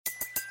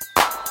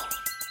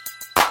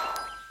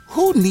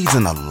Who needs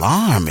an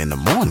alarm in the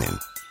morning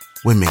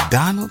when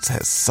McDonald's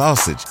has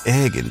sausage,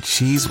 egg, and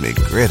cheese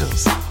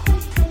McGriddles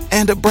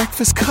and a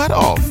breakfast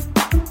cutoff?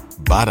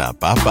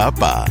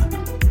 Ba-da-ba-ba-ba.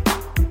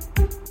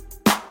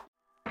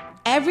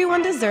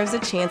 Everyone deserves a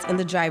chance in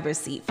the driver's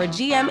seat. For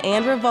GM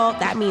and Revolt,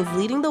 that means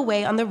leading the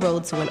way on the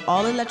road to an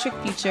all-electric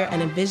future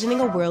and envisioning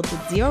a world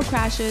with zero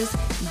crashes,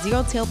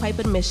 zero tailpipe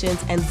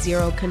emissions, and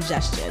zero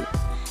congestion.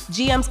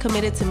 GM's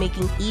committed to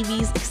making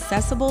EVs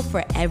accessible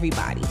for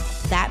everybody.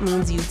 That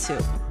means you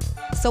too.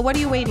 So what are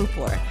you waiting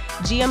for?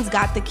 GM's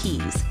got the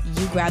keys.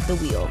 You grab the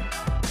wheel.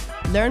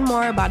 Learn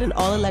more about an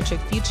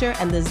all-electric future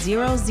and the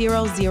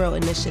 000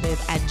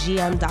 initiative at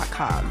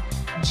gm.com.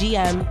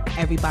 GM,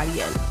 everybody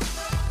in.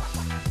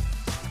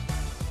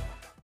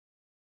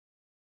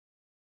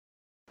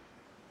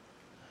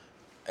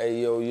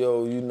 Hey, yo,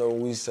 you know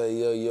we say,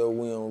 yo,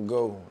 we on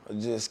go. I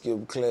just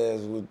skipped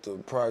class with the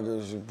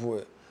progress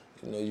report.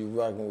 You know, you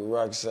rocking with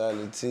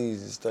Rocksolid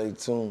Teezy. Stay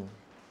tuned.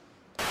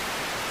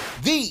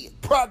 The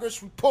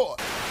Progress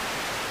Report.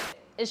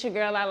 It's your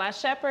girl, Lala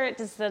Shepherd.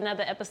 This is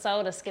another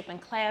episode of Skipping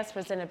Class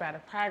presented by the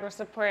Progress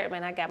Report.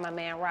 Man, I got my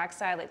man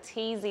Rocksolid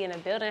Teezy in the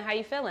building. How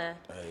you feeling?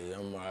 Hey,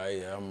 I'm all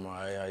right.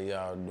 How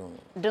y'all doing?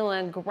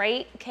 Doing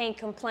great. Can't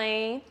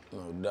complain.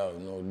 No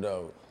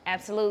doubt.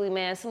 Absolutely,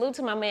 man. Salute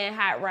to my man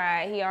Hot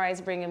Rod. He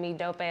always bringing me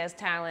dope-ass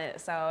talent.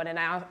 So then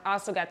I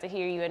also got to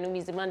hear you at New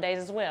Music Mondays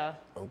as well.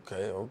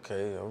 Okay.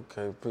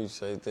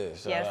 Appreciate that.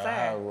 Shout Yes, out sir.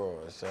 Hot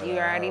Rod. You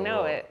already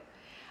know it.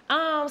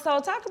 So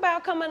talk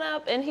about coming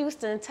up in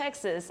Houston,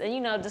 Texas, and,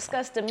 you know,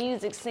 discuss the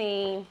music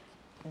scene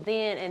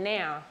then and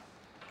now.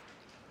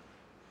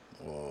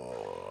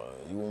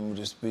 You want me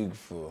to speak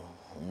for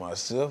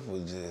myself or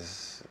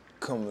just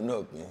coming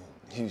up in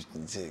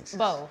Houston, Texas?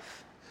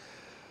 Both.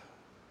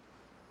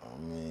 I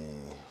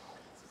mean,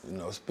 you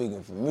know,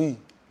 speaking for me,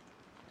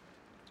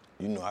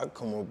 you know, I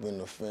come up in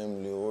a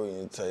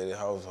family-orientated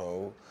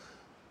household,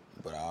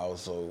 but I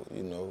also,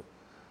 you know,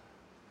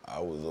 I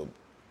was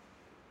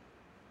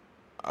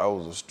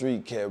a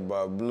street cat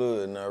by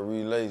blood, not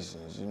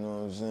relations, you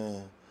know what I'm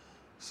saying?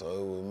 So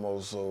it was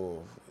more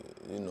so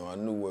of, you know, I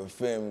knew what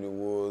family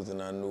was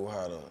and I knew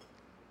how to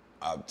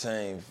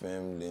obtain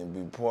family and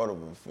be part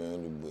of a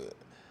family, but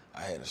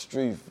I had a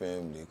street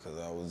family because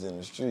I was in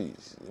the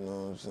streets, you know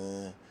what I'm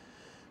saying?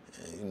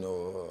 And, you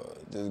know,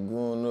 just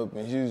growing up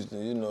in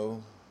Houston, you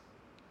know,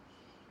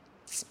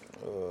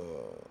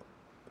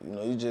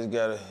 you just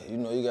gotta,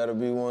 you gotta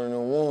be one of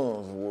them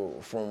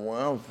ones. From where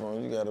I'm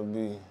from, you gotta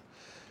be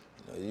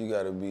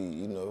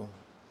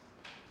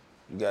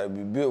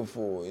built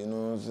for it, you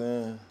know what I'm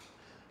saying?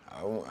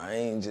 I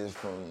ain't just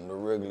from the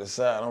regular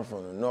side, I'm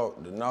from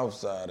the north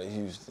side of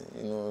Houston,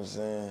 you know what I'm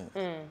saying?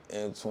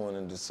 Antoine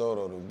and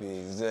DeSoto to be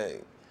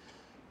exact,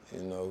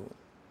 you know.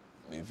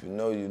 If you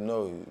know, you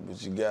know,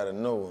 but you gotta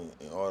know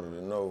in order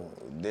to know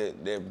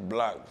that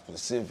block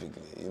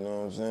specifically, you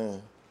know what I'm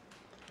saying?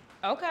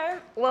 Okay.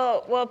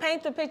 Well,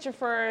 paint the picture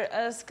for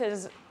us,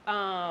 because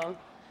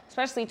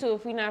especially too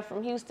if we're not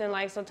from Houston,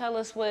 like, so tell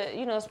us what,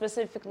 you know,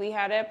 specifically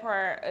how that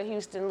part of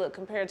Houston look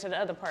compared to the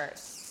other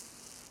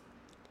parts.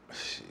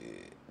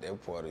 Shit,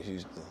 that part of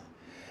Houston,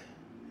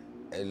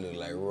 it look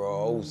like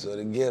raw oats of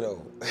the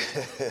ghetto.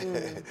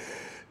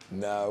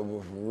 Nah,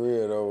 but for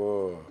real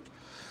though,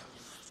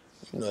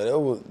 you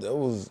know, that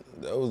was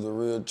the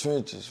real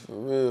trenches, for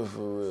real,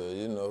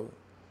 you know.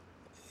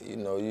 You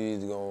know, you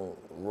either gonna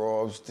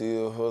rob,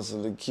 steal,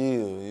 hustle, or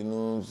kill, you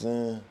know what I'm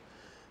saying?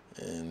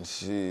 And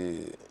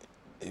shit,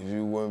 if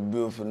you wasn't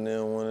built for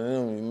now one of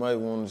them, you might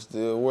want to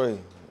stay away,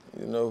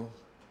 you know?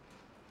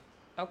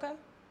 Okay.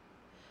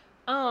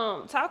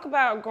 Talk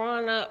about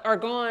growing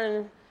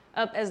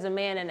up as the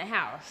man in the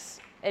house.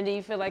 And do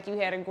you feel like you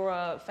had to grow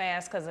up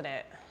fast because of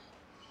that?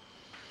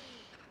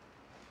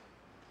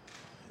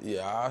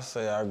 Yeah, I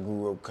say I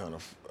grew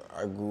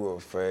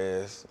up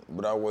fast,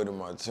 but I waited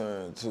my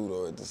turn too,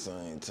 though, at the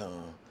same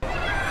time.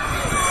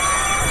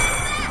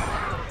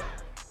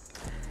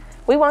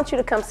 We want you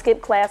to come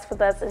skip class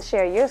with us and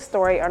share your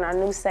story on our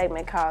new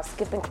segment called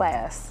Skipping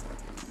Class.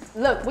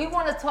 Look, we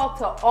want to talk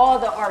to all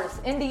the artists,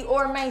 indie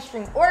or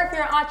mainstream, or if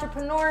you're an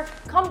entrepreneur,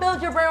 come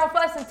build your brand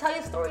with us and tell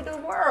your story to the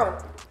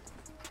world.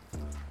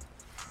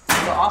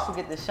 You'll also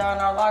get the shot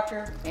in our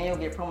locker, and you'll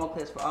get promo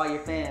clips for all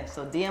your fans.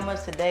 So DM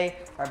us today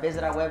or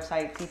visit our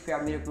website,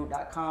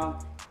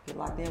 tprmediagroup.com. Get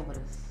locked in with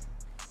us.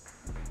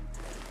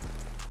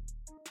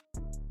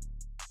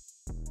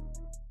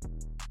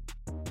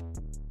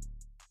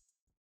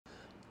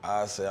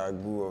 I say I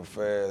grew up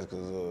fast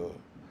because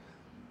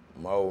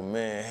my old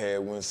man had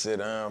went sit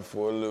down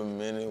for a little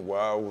minute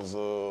while I was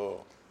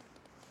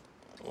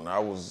when I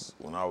was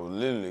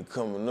literally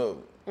coming up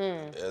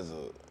as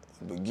a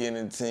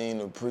beginning teen,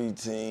 a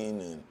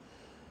preteen, and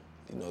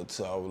you know,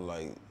 till I was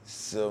like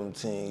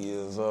 17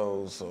 years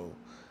old. So,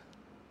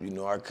 you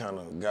know, I kind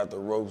of got the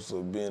ropes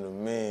of being a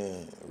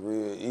man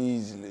real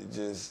easily,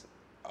 just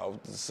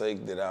off the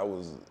sake that I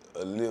was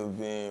a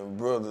live-in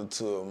brother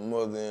to a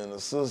mother and a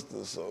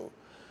sister. So,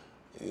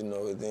 you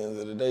know, at the end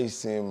of the day,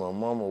 seeing my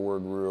mama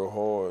work real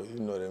hard,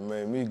 you know, that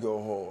made me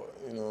go hard,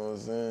 you know what I'm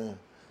saying?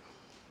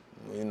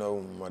 You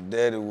know, my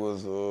daddy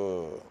was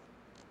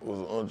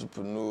an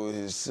entrepreneur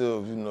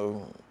himself, you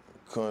know,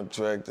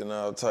 contracting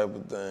all type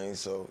of things.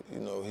 So, you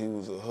know, he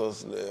was a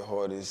hustler at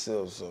heart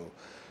himself. So,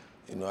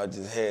 you know, I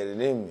just had it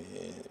in me.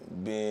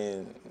 And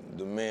being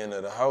the man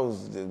of the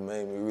house just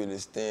made me really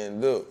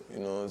stand up, you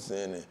know what I'm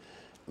saying, and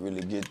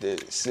really get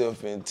that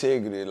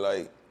self-integrity.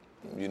 Like,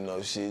 you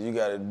know, shit, you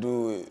gotta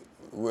do it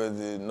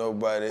whether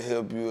nobody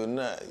help you or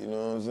not, you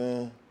know what I'm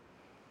saying?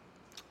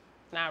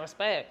 Nah,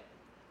 respect.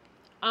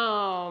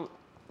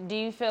 Do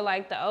you feel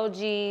like the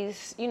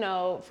OGs, you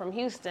know, from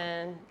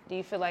Houston, do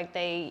you feel like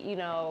they, you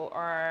know,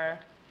 are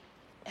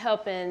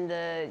helping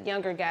the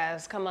younger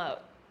guys come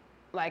up,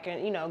 like,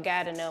 you know,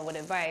 guiding them with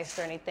advice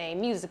or anything,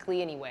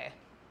 musically anyway?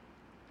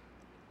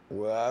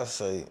 Well, I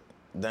say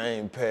they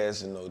ain't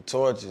passing no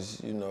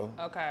torches, you know.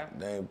 Okay.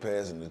 They ain't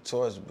passing the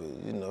torch, but,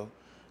 you know,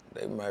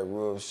 they might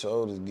rub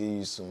shoulders, give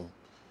you some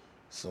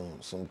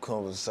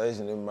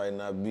conversation. It might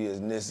not be as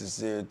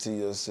necessary to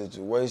your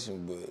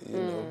situation, but, you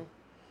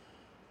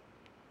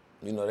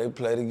know, they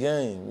play the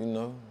game, you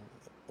know.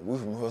 We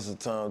from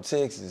Hustletown,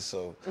 Texas,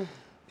 so,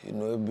 you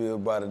know, it be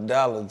about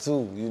 $1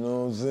 too, you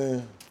know what I'm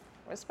saying?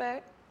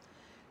 Respect.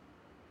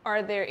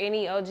 Are there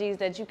any OGs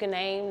that you can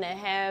name that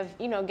have,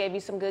 you know, gave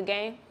you some good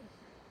game?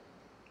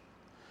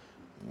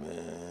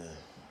 Man,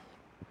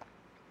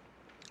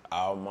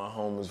 all my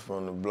homies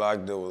from the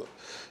block that was,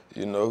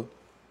 you know,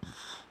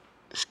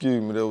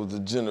 that was a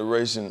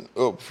generation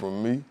up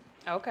from me.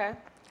 Okay.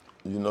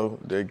 You know,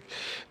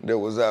 that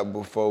was out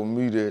before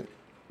me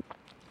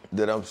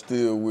that I'm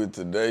still with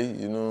today,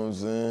 you know what I'm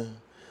saying?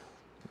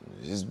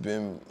 It's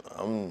been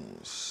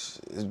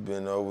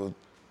over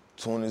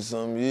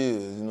 20-some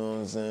years, you know what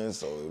I'm saying?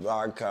 So if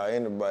I call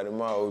anybody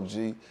my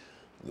OG,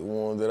 the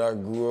one that I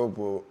grew up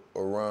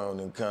around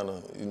and kind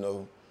of, you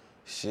know,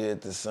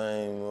 shared the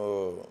same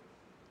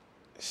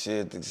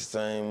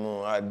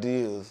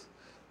ideas,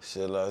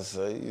 shall I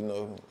say, you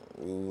know,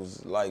 we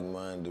was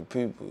like-minded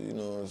people, you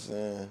know what I'm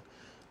saying?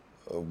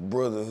 A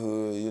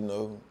brotherhood, you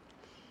know,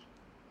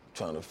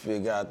 trying to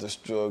figure out the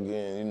struggle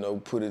and, you know,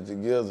 put it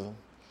together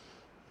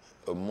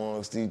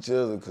amongst each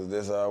other, because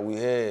that's all we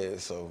had.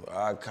 So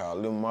I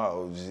call them my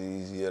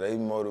OGs. Yeah, they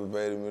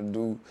motivated me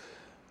to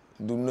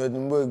do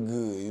nothing but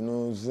good, you know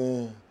what I'm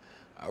saying?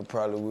 I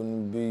probably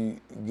wouldn't be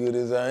good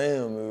as I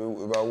am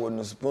if I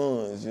wasn't a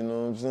sponge, you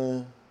know what I'm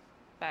saying?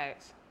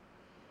 Thanks.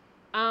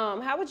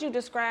 How would you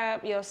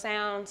describe your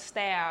sound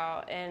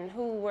style, and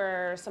who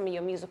were some of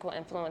your musical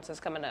influences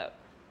coming up?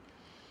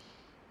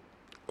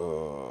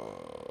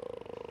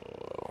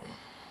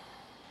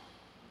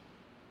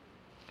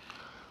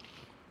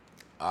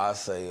 I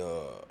say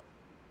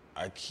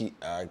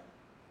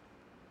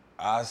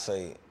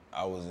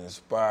I was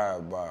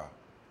inspired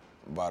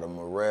by the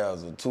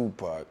morals of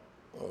Tupac.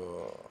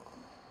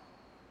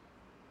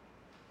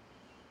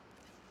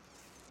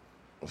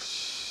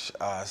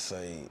 I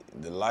say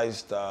the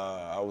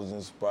lifestyle, I was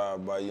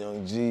inspired by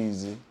Young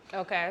Jeezy.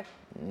 Okay.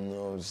 You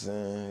know what I'm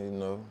saying? You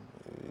know,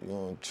 you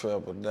don't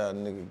trap or die,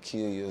 nigga,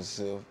 kill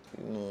yourself.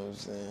 You know what I'm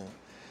saying?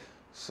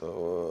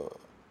 So,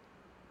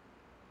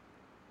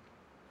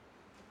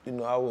 you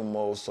know, I was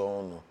more so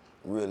on the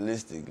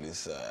realistically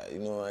side. You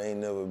know, I ain't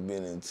never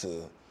been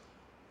into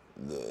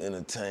the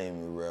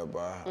entertainment rap.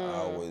 I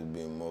always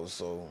been more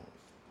so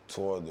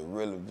toward the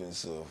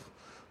relevance of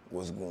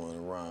what's going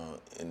around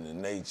in the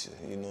nature.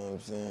 You know what I'm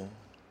saying?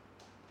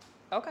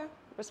 Okay.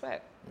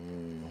 Respect.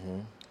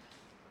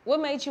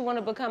 What made you want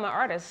to become an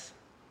artist?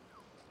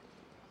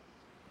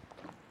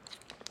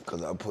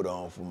 Because I put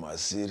on for my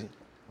city.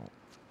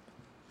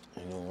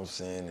 You know what I'm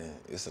saying? And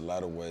it's a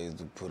lot of ways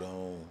to put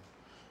on,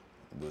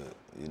 but,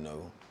 you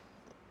know,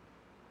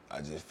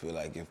 I just feel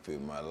like it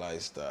fit my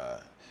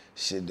lifestyle.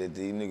 Shit that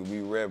these niggas be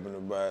rapping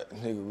about,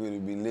 niggas really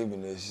be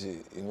living that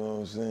shit. You know what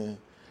I'm saying?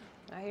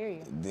 I hear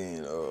you.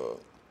 Then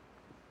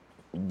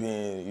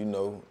being, you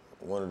know,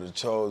 one of the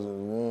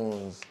chosen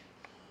ones,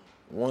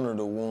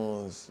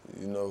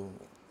 you know,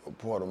 a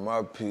part of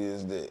my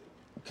peers that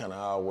kind of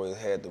always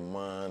had the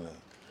mind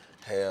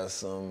to have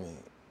something and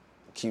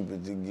keep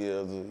it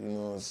together, you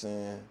know what I'm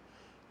saying?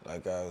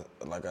 Like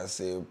I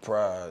said,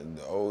 pride,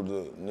 the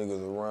older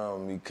niggas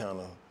around me kind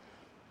of,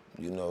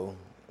 you know,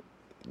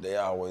 they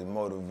always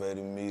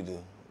motivated me to,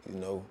 you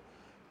know,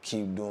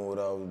 keep doing what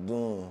I was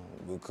doing,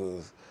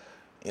 because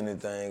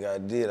anything I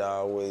did, I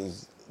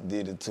always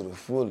did it to the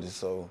fullest.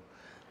 So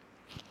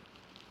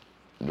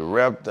the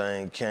rap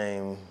thing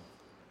came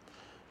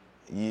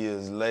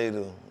years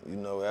later, you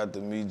know, after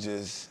me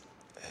just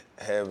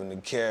having the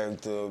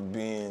character of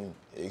being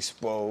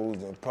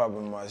exposed and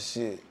popping my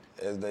shit,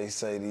 as they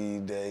say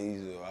these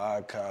days, or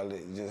I call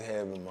it just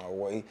having my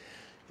way.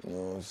 You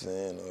know what I'm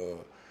saying?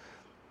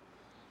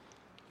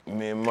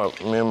 Me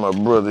and my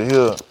brother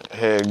here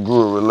had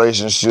good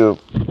relationship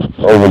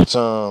over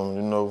time,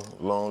 you know,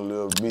 long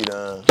live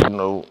B-Down. You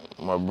know,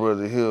 my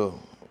brother here,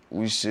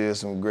 we shared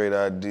some great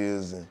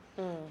ideas, and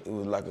it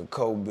was like a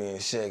Kobe and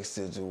Shaq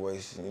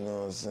situation, you know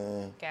what I'm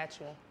saying?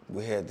 Gotcha.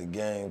 We had the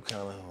game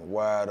kind of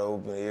wide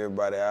open,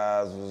 everybody's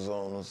eyes was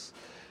on us,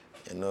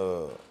 and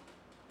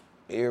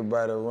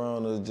everybody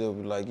around us just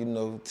be like,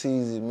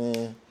 Teezy,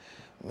 man,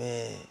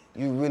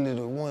 you really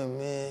the one,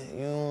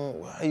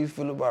 man. How you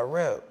feel about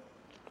rap?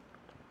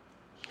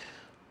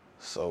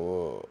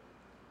 So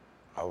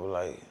I was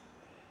like,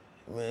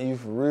 man, you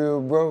for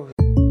real, bro?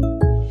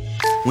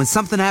 When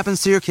something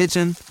happens to your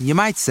kitchen, you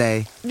might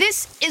say,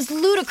 "This is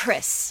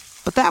ludicrous."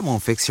 but that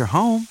won't fix your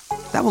home.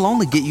 That will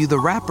only get you the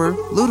rapper,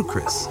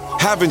 Ludacris.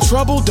 Having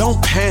trouble?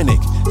 Don't panic.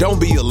 Don't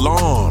be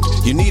alarmed.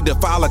 You need to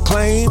file a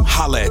claim?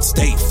 Holla at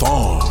State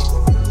Farm.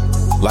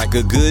 Like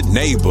a good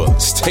neighbor,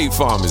 State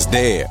Farm is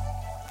there.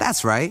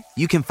 That's right.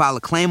 You can file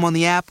a claim on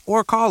the app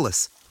or call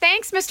us.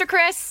 Thanks, Mr.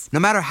 Chris. No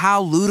matter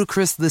how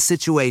ludicrous the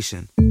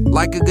situation,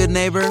 like a good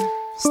neighbor,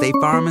 State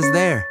Farm is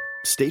there.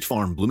 State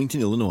Farm,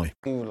 Bloomington, Illinois.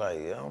 He was like,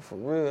 I'm for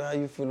real. How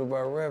you feel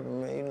about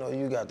rapping, man?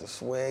 You got the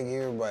swag.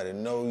 Everybody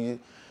know you.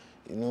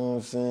 You know what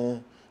I'm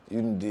saying?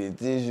 You done did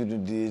this, you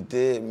done did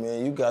that,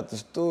 man. You got the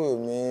story,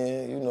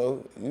 man.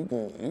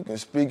 You can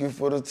speak it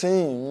for the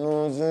team, you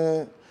know what I'm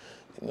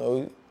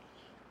saying?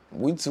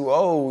 We too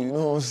old, you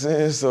know what I'm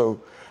saying?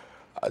 So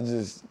I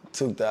just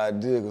took the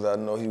idea because I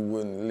know he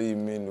wouldn't lead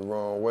me in the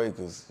wrong way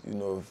because,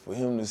 for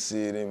him to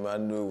see it in me, I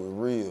knew it was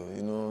real,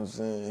 you know what I'm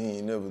saying? He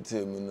ain't never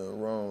tell me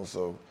nothing wrong,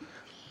 so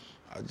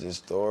I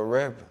just started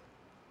rapping.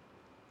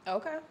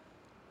 Okay.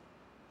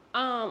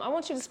 I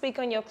want you to speak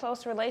on your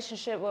close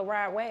relationship with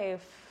Rod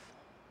Wave.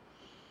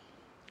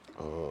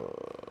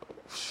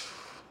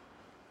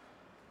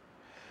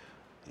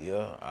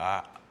 Yeah,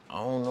 I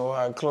don't know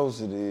how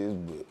close it is,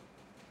 but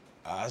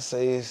I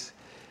say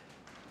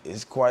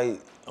it's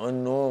quite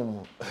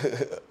unnormal.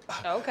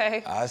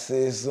 Okay. I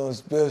say it's something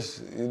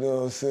special, you know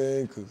what I'm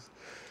saying? Cause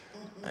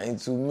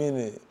ain't too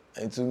many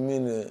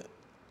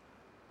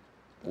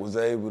was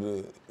able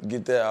to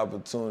get that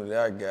opportunity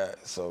I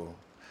got. So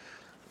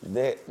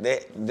that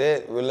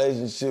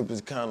relationship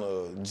is kind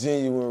of a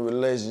genuine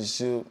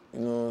relationship, you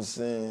know what I'm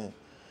saying?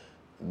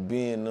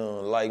 Being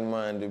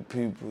like-minded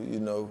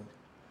people,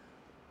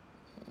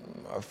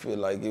 I feel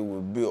like it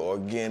was built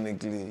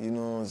organically, you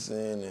know what I'm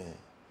saying? And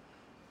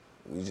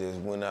we just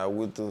went out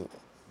with the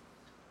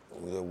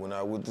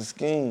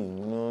scheme,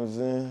 you know what I'm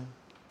saying?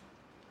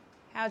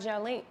 How'd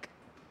y'all link?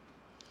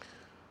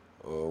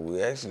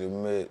 We actually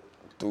met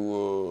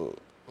through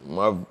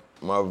my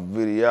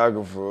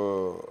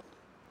videographer,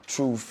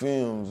 True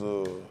Films.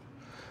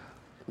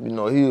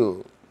 He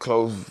a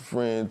close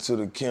friend to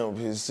the camp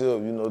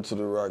himself, to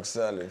the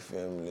Rocksolid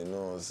family, you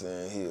know what I'm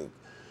saying?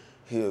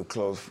 He a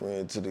close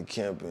friend to the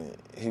camp, and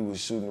he was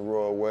shooting the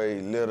Roy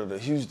Wade Letter to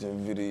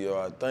Houston video,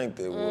 I think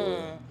that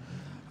was.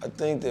 I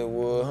think that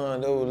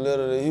was, that was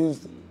Letter to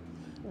Houston.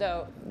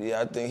 Dope.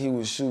 Yeah, I think he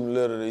was shooting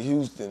Letter to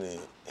Houston, and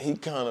he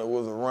kind of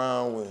was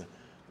around when,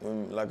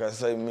 like I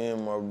say, me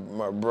and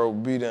my bro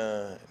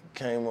B-Down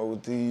came up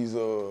with these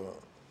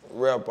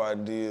rap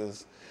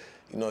ideas.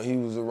 He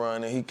was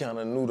around and he kind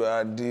of knew the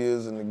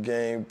ideas and the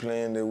game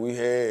plan that we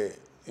had,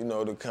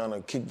 to kind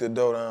of kick the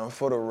door down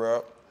for the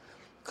rap.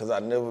 Cause I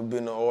never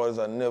been an artist,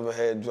 I never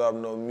had dropped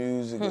no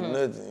music or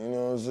nothing, you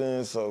know what I'm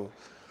saying? So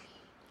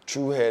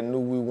True knew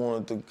we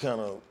wanted to kind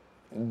of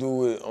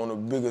do it on a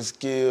bigger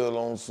scale,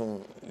 on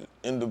some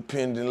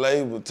independent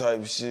label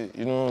type shit,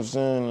 you know what I'm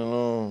saying?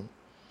 And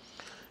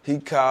he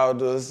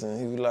called us and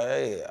he was like,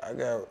 hey, I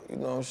got,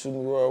 I'm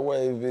shooting a Roy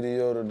Wave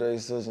video today,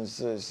 such and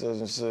such, such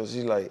and such.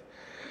 He like,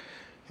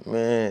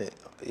 man,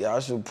 y'all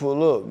should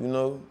pull up,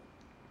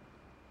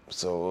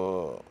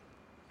 So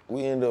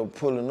we ended up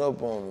pulling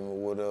up on him or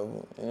whatever,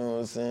 you know what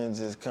I'm saying?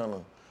 Just kind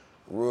of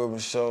rubbing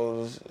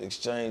shoulders,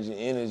 exchanging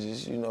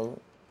energies,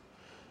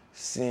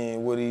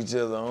 seeing what each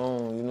other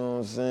on, you know what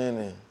I'm saying?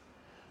 And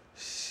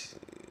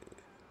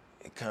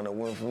it kind of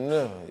went from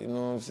there, you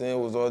know what I'm saying?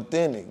 It was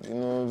authentic, you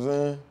know what I'm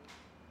saying?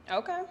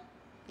 Okay,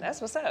 that's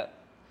what's up.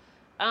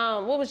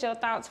 What was your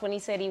thoughts when he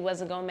said he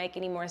wasn't gonna make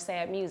any more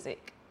sad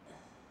music?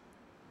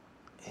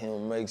 He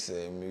don't make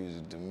sad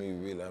music to me,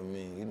 really. I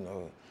mean,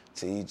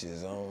 to each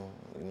his own,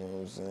 you know what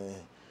I'm saying?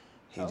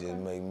 He just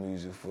make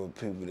music for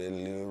people that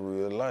live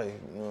real life,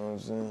 you know what I'm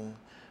saying?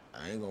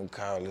 I ain't gonna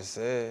call it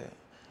sad,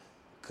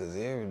 cause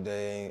every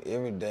day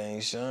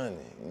ain't shining,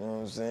 you know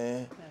what I'm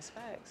saying? That's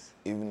facts.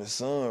 Even the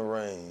sun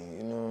rain,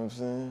 you know what I'm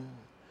saying?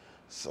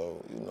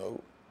 So,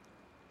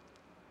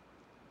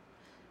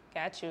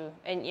 Got you.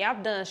 And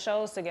y'all done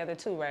shows together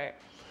too, right?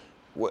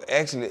 Well,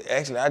 actually,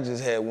 I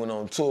just went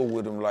on tour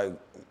with him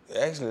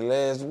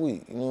last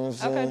week. You know what I'm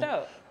saying? Okay,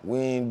 dope. We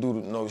ain't do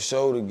no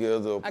show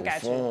together or I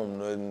got perform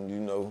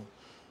nothing,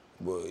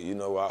 But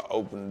I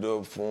opened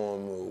up for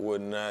him or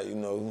whatnot,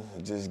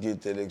 just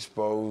get that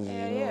exposure.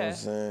 Yeah, you know what I'm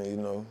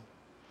saying?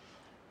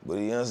 But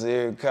he answered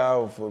every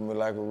call for me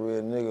like a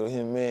real nigga.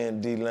 Him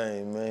man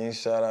D-Lane, man.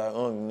 Shout out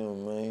Uncle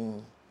them,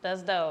 man.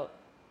 That's dope.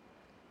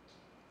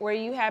 Were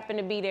you happen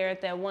to be there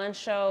at that one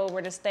show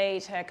where the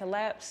stage had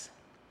collapsed?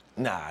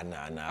 Nah.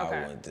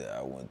 Okay.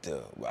 I went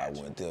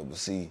there. But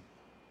see,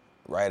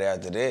 right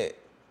after that,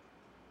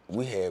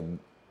 we had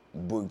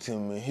booked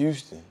him in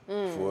Houston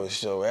for a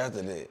show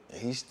after that.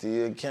 He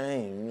still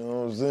came, you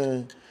know what I'm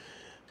saying?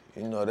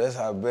 You know, that's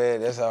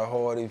how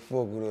hard he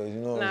fuck with us, you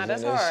know what I'm saying?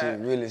 that's that hard. shit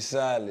really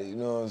solid, you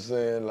know what I'm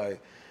saying?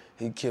 Like,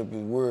 he kept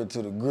his word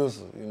to the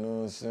gristle, you know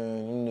what I'm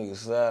saying? Them niggas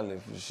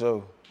solid for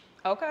sure.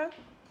 Okay.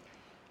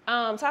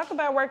 Talk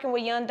about working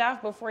with Young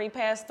Dolph before he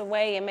passed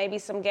away and maybe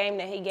some game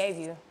that he gave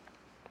you.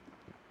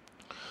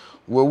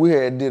 Well, we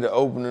had did an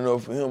opening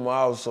up for him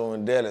also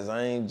in Dallas.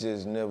 I ain't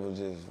never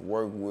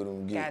worked with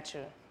him,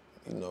 Gotcha.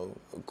 you know,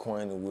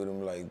 acquainted with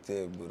him like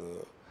that,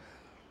 but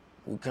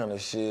we kind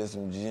of shared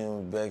some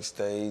gems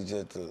backstage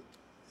at the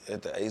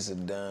Ace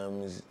of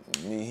Diamonds.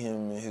 Me,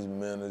 him, and his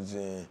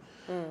manager,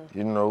 and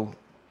you know,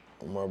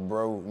 my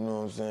bro. You know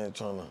what I'm saying?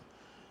 Trying to,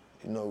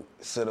 you know,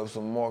 set up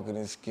some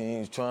marketing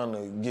schemes, trying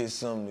to get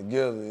something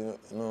together. You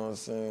know what I'm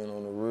saying?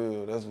 On the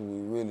real, that's what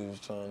we really was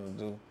trying to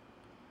do.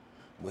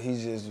 But he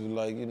just was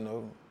like, you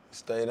know,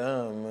 stay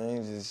down,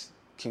 man. Just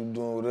keep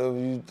doing whatever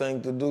you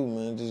think to do,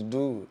 man. Just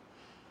do it.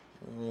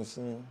 You know what I'm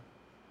saying?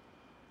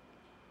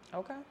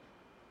 Okay.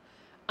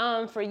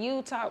 For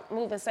you,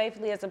 moving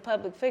safely as a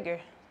public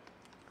figure.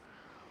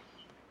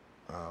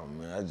 Oh,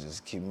 man, I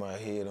just keep my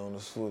head on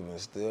the swivel and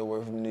stay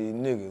away from these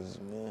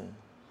niggas, man.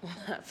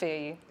 I feel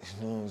you. You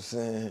know what I'm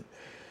saying?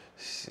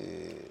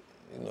 Shit,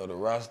 you know, the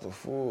roster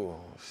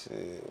full.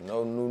 Shit,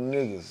 no new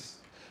niggas.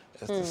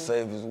 That's the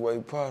safest way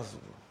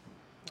possible.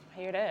 I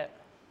hear that.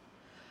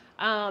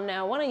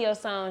 Now, one of your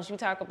songs, you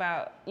talk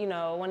about, you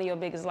know, one of your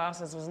biggest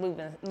losses was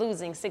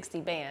losing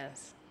 60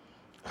 bands.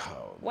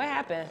 Oh, what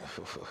happened?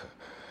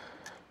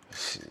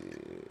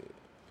 Shit.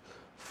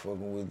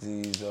 Fucking with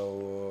these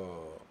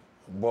old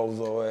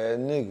bozo ass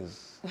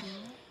niggas.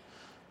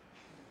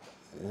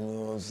 You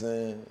know what I'm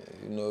saying?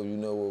 You know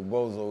what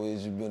bozo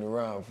is, you've been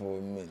around for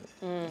a minute.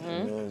 You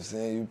know what I'm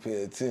saying? You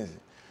pay attention.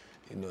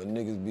 You know,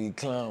 niggas be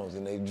clowns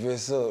and they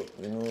dress up,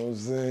 you know what I'm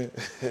saying?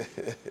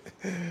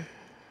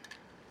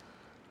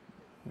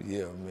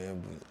 Yeah,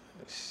 man, but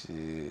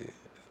shit,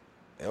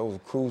 that was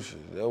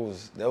crucial.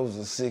 That was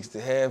a 60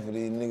 half of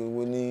these niggas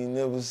wouldn't even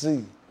never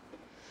see.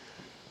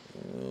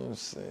 You know what I'm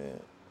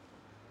saying?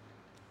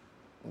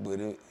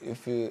 But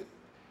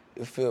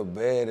it felt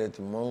bad at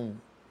the moment,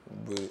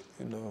 but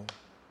you know,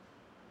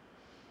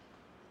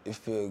 it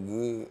felt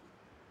good.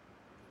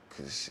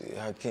 Cause shit,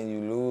 how can you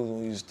lose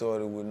when you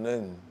started with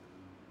nothing?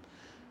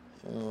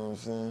 You know what I'm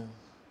saying?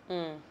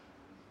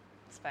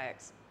 It's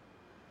facts.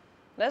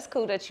 That's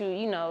cool that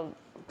you know,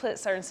 put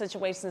certain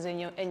situations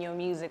in your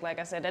music. Like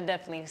I said, that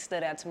definitely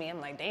stood out to me.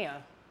 I'm like,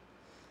 damn.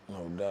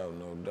 No doubt,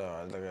 no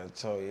doubt. Like I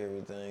told you,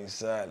 everything's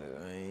solid.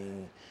 I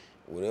ain't,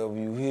 whatever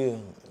you hear,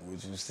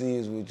 what you see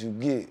is what you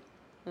get.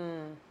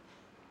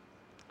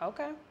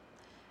 Okay.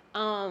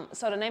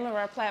 So the name of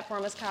our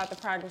platform is called The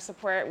Progress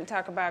Report. We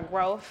talk about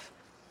growth.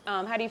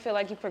 How do you feel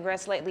like you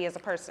progressed lately as a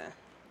person?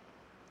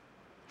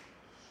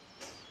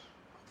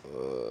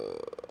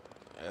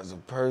 As a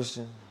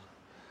person,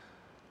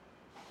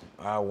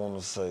 I want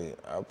to say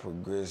I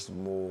progressed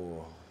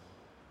more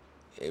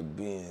at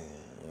being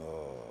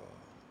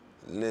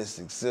less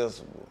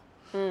accessible.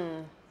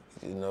 You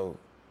know,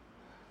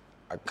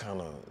 I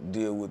kind of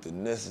deal with the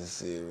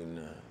necessary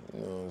now, you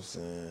know what I'm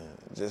saying?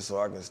 Just so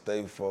I can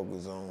stay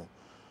focused on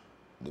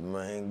the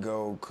main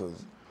goal,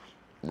 because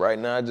right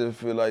now I just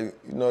feel like,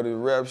 you know, the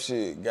rap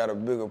shit got a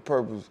bigger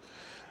purpose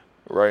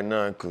right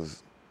now,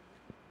 because,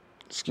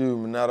 excuse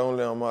me, not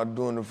only am I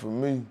doing it for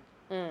me,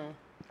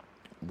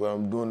 but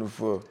I'm doing it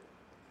for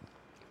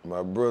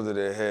my brother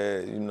that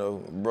had, you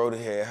know, Brody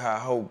had high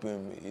hope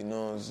in me, you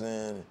know what I'm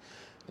saying?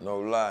 No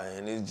lie,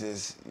 and it's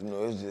just, you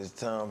know, it's just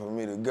time for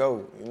me to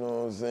go, you know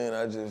what I'm saying?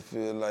 I just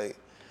feel like,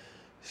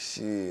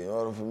 shit, in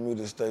order for me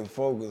to stay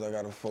focused, I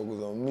gotta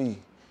focus on me,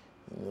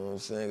 you know what I'm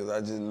saying? Because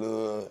I just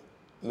love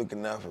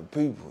looking out for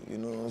people, you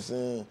know what I'm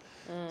saying?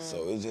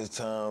 So it's just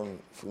time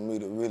for me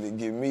to really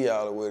get me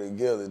all the way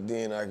together,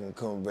 then I can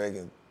come back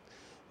and,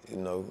 you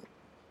know,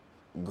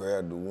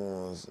 grab the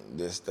ones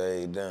that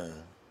stayed down.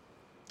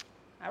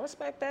 I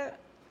respect that.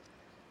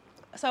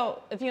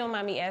 So, if you don't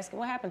mind me asking,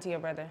 what happened to your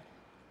brother?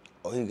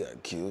 Oh, he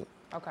got killed.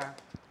 Okay.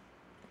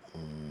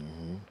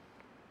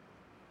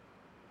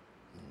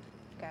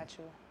 Got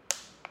you.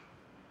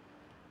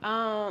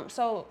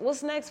 So,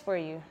 what's next for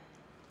you?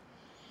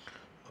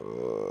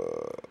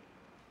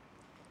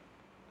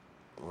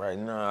 Right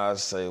now, I'd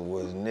say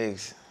what's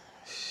next,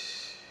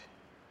 it's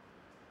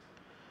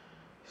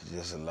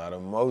just a lot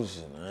of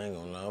motion. I ain't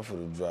gonna lie, I'm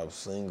finna drop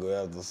single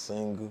after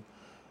single.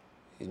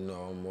 You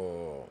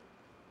know,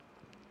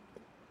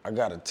 I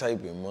got a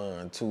tape in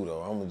mind too,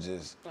 though. I'ma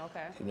just,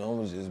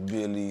 I'ma just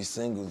build these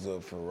singles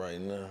up for right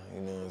now.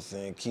 You know what I'm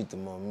saying? Keep the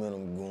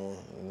momentum going.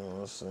 You know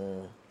what I'm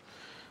saying?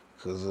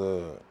 Cause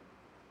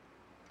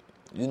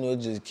you know, it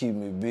just keep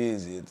me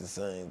busy at the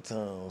same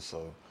time.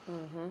 So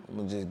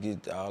I'ma just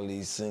get all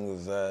these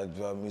singles out,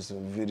 drop me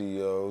some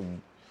videos,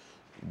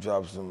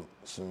 drop some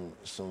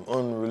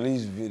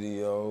unreleased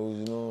videos.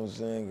 You know what I'm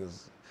saying?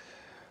 Cause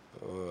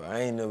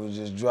I ain't never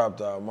just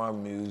dropped out my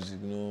music,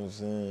 you know what I'm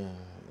saying?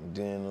 And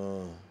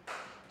then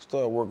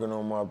start working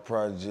on my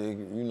project,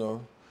 you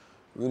know,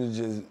 really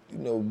just, you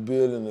know,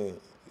 building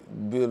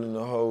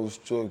the whole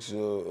structure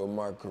of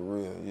my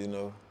career, you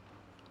know.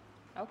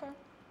 Okay.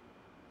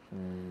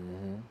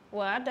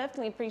 Well, I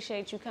definitely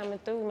appreciate you coming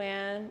through,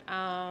 man.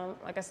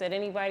 Like I said,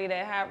 anybody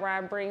that Hot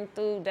Rod bring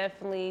through,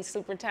 definitely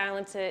super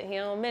talented. He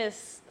don't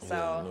miss. So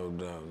yeah,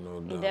 no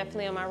doubt. He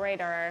definitely on my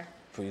radar.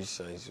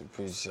 Appreciate you.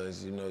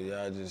 You know,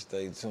 y'all just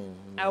stay tuned.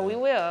 Man. Oh, we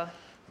will.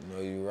 You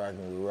know, you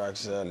rocking with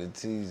Rocksolid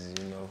Teezy,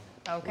 you know.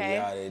 Okay.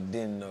 For y'all that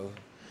didn't know,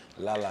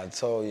 Lala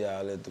told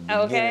y'all at the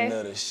beginning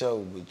of the show,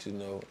 but you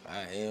know,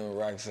 I am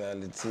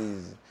Rocksolid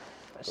Teezy.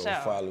 So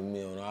follow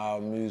me on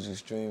all music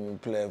streaming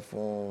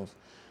platforms.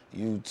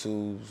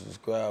 YouTube,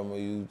 subscribe my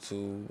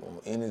YouTube, on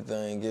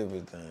anything,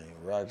 everything.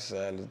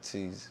 Rocksolid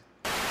Teezy.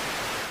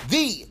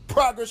 The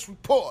Progress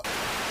Report.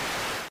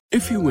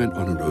 If you went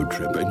on a road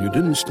trip and you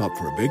didn't stop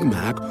for a Big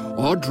Mac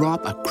or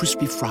drop a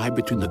crispy fry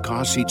between the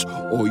car seats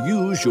or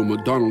use your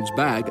McDonald's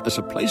bag as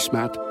a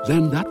placemat,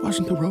 then that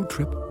wasn't a road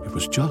trip. It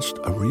was just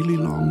a really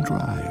long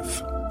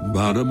drive.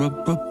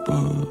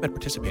 Ba-da-ba-ba-ba. At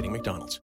participating McDonald's.